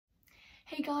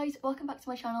Hey guys, welcome back to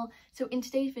my channel. So in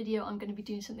today's video I'm going to be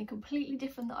doing something completely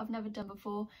different that I've never done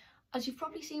before. As you've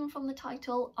probably seen from the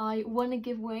title, I won a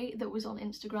giveaway that was on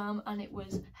Instagram and it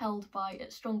was held by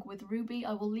Stronger with Ruby.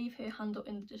 I will leave her handle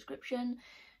in the description.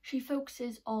 She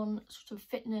focuses on sort of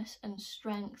fitness and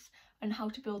strength and how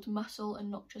to build muscle and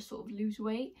not just sort of lose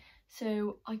weight.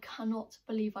 So I cannot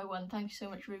believe I won. Thank you so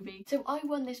much, Ruby. So I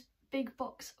won this big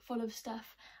box full of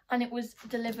stuff and it was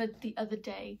delivered the other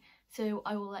day. So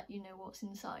I will let you know what's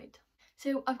inside.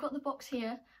 So I've got the box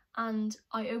here and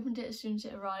I opened it as soon as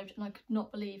it arrived and I could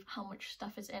not believe how much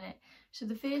stuff is in it. So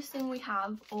the first thing we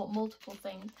have, or multiple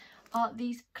things, are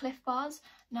these Clif Bars.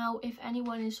 Now if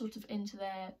anyone is sort of into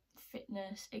their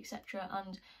fitness etc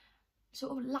and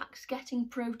sort of lacks getting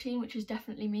protein, which is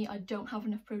definitely me, I don't have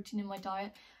enough protein in my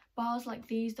diet, bars like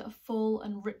these that are full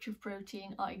and rich of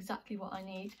protein are exactly what I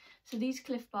need. So these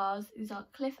Clif Bars, these are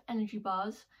Clif Energy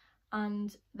Bars,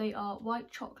 and they are white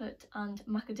chocolate and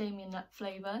macadamia nut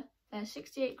flavour. They're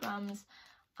 68 grams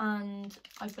and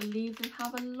I believe they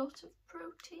have a lot of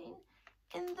protein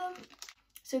in them.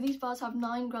 So these bars have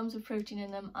 9 grams of protein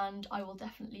in them and I will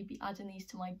definitely be adding these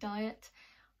to my diet.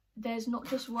 There's not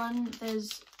just one,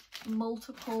 there's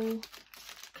multiple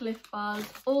Clif Bars,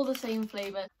 all the same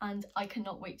flavour, and I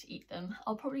cannot wait to eat them.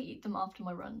 I'll probably eat them after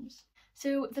my runs.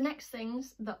 So the next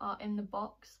things that are in the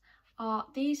box are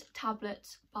these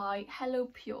tablets by Hello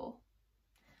Pure.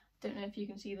 Don't know if you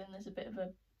can see them, there's a bit of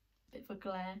a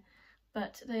glare,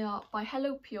 but they are by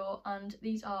Hello Pure and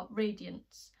these are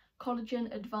Radiance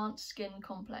Collagen Advanced Skin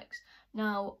Complex.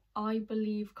 Now I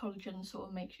believe collagen sort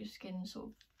of makes your skin sort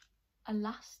of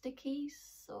elasticy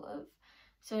sort of,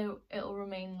 so it'll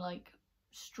remain like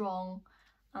strong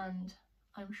and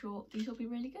I'm sure these will be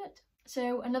really good.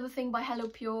 So another thing by Hello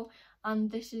Pure,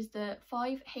 and this is the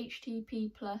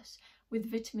 5-HTP Plus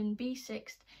with vitamin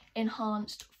B6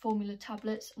 enhanced formula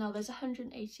tablets. Now there's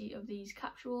 180 of these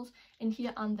capsules in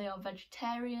here and they are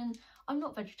vegetarian. I'm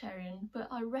not vegetarian, but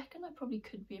I reckon I probably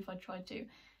could be if I tried to.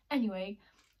 Anyway,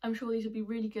 I'm sure these will be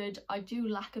really good. I do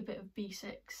lack a bit of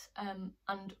B6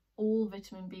 and all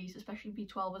vitamin Bs, especially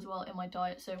B12 as well in my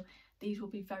diet, so these will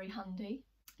be very handy.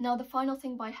 Now the final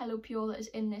thing by Hello Pure that is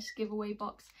in this giveaway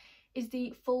box is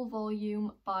the Full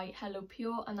Volume by Hello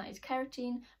Pure, and that is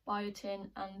keratin, biotin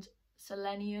and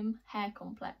selenium hair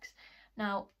complex.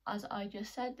 Now as I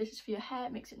just said, this is for your hair,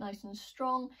 it makes it nice and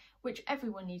strong, which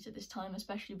everyone needs at this time,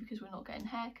 especially because we're not getting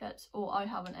haircuts, or I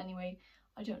haven't anyway.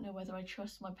 I don't know whether I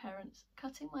trust my parents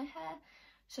cutting my hair,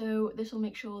 so this will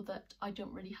make sure that I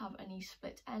don't really have any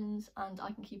split ends and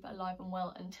I can keep it alive and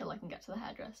well until I can get to the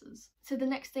hairdressers. So the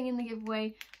next thing in the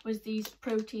giveaway was these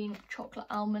protein chocolate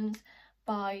almonds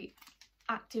by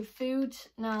Active Foods.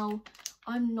 Now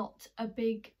I'm not a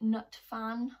big nut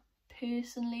fan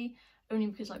personally, only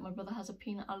because like my brother has a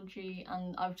peanut allergy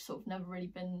and I've sort of never really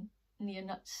been near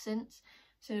nuts since,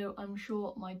 so I'm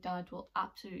sure my dad will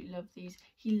absolutely love these.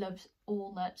 He loves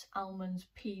all nuts, almonds,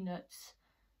 peanuts,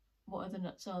 what other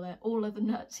nuts are there? All other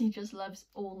nuts, he just loves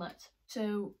all nuts.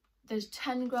 So there's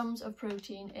 10 grams of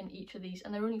protein in each of these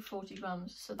and they're only 40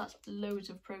 grams, so that's loads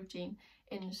of protein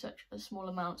in such a small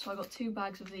amount. So I got 2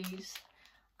 bags of these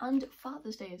and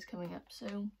Father's Day is coming up,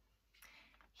 so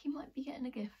he might be getting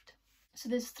a gift. So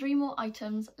there's 3 more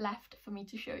items left for me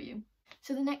to show you.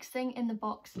 So the next thing in the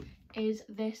box is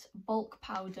this bulk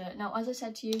powder. Now as I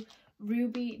said to you,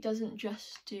 Ruby doesn't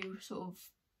just do sort of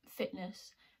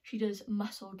fitness, she does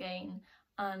muscle gain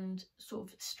and sort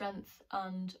of strength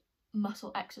and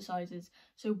muscle exercises.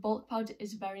 So bulk powder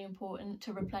is very important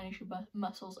to replenish your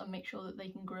muscles and make sure that they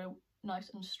can grow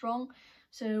nice and strong.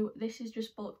 So this is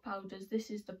just bulk powders. This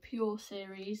is the Pure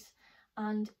series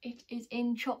and it is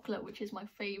in chocolate, which is my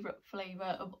favourite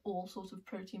flavour of all sorts of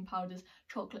protein powders.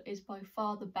 Chocolate is by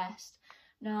far the best.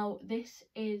 Now this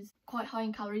is quite high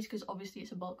in calories because obviously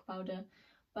it's a bulk powder,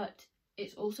 but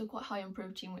it's also quite high in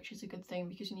protein, which is a good thing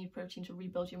because you need protein to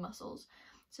rebuild your muscles.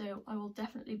 So I will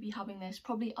definitely be having this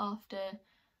probably after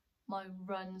my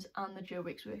runs and the Joe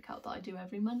Wicks workout that I do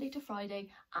every Monday to Friday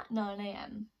at 9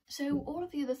 AM. So all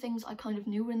of the other things I kind of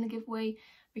knew were in the giveaway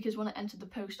because when I entered the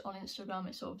post on Instagram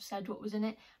it sort of said what was in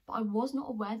it, but I was not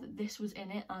aware that this was in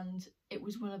it and it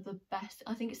was one of the best.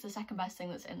 I think it's the second best thing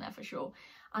that's in there for sure.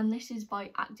 And this is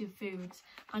by Active Foods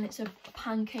and it's a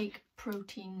pancake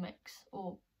protein mix,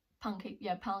 or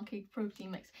pancake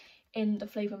protein mix in the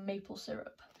flavour maple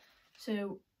syrup.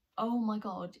 So oh my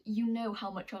god, you know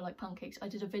how much I like pancakes. I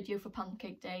did a video for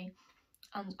Pancake Day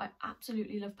and I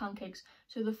absolutely love pancakes,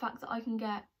 so the fact that I can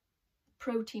get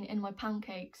protein in my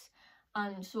pancakes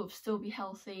and sort of still be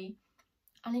healthy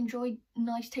and enjoy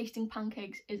nice tasting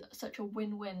pancakes is such a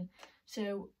win-win.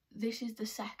 So this is the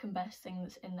second best thing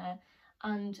that's in there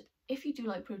And if you do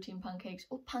like protein pancakes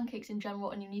or pancakes in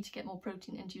general and you need to get more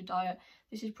protein into your diet,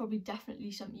 this is probably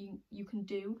definitely something you can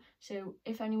do. So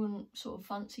if anyone sort of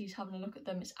fancies having a look at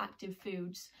them, it's Active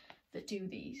Foods that do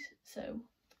these, so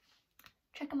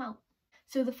check them out.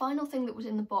 So the final thing that was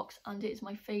in the box, and it is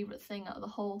my favourite thing out of the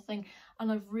whole thing,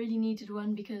 and I've really needed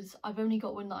one because I've only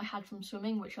got one that I had from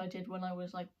swimming, which I did when I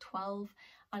was like 12,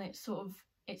 and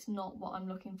it's not what I'm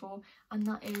looking for, and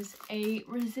that is a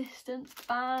resistance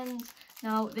band.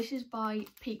 Now this is by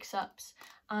Peak Sups,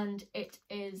 and it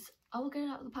is, I will get it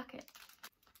out of the packet.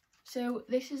 So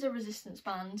this is a resistance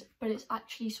band, but it's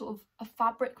actually sort of a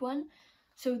fabric one.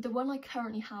 So the one I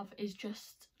currently have is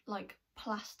just like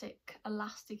plastic,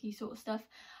 elasticy sort of stuff,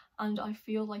 and I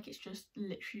feel like it's just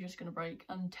literally just gonna break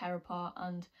and tear apart,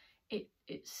 and it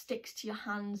sticks to your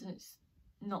hands and it's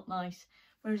not nice.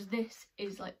 Whereas this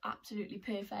is like absolutely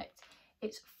perfect.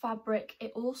 It's fabric.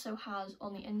 It also has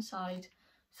on the inside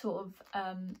sort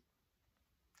of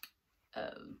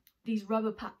these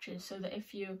rubber patches, so that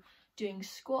if you're doing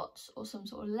squats or some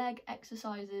sort of leg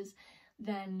exercises,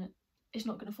 then it's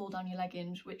not going to fall down your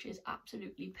leggings, which is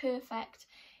absolutely perfect.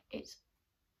 It's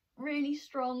really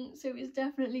strong, so it's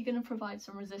definitely going to provide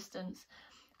some resistance.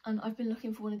 And I've been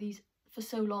looking for one of these for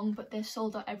so long, but they're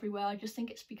sold out everywhere. I just think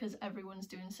it's because everyone's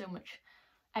doing so much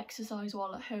exercise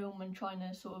while at home and trying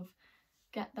to sort of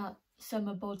get that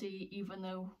summer body, even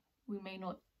though we may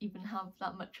not even have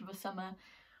that much of a summer.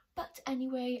 But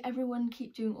anyway, everyone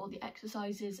keep doing all the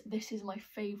exercises. This is my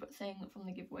favourite thing from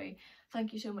the giveaway.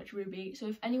 Thank you so much, Ruby. So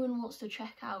if anyone wants to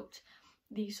check out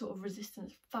these sort of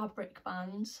resistance fabric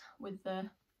bands with the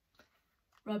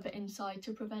rubber inside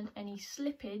to prevent any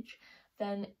slippage,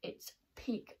 then it's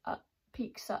Peak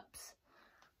Sups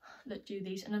that do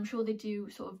these, and I'm sure they do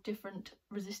sort of different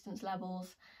resistance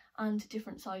levels and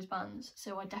different size bands,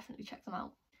 so I definitely check them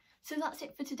out. So that's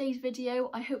it for today's video.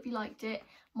 I hope you liked it.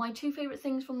 My two favourite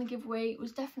things from the giveaway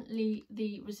was definitely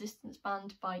the resistance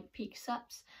band by Peak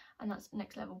Sups, and that's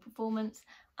Next Level Performance,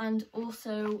 and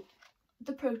also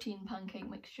the protein pancake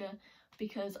mixture,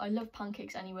 because I love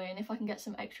pancakes anyway, and if I can get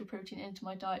some extra protein into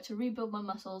my diet to rebuild my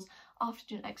muscles after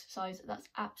doing exercise, that's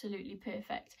absolutely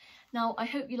perfect. Now, I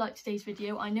hope you liked today's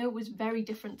video. I know it was very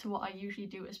different to what I usually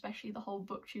do, especially the whole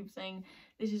booktube thing.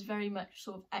 This is very much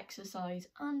sort of exercise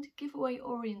and giveaway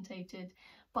orientated,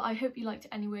 but I hope you liked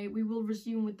it anyway. We will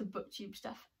resume with the booktube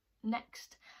stuff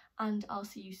next, and I'll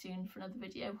see you soon for another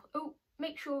video. Oh,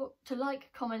 make sure to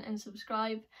like, comment and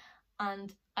subscribe,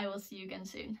 and I will see you again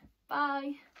soon.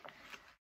 Bye!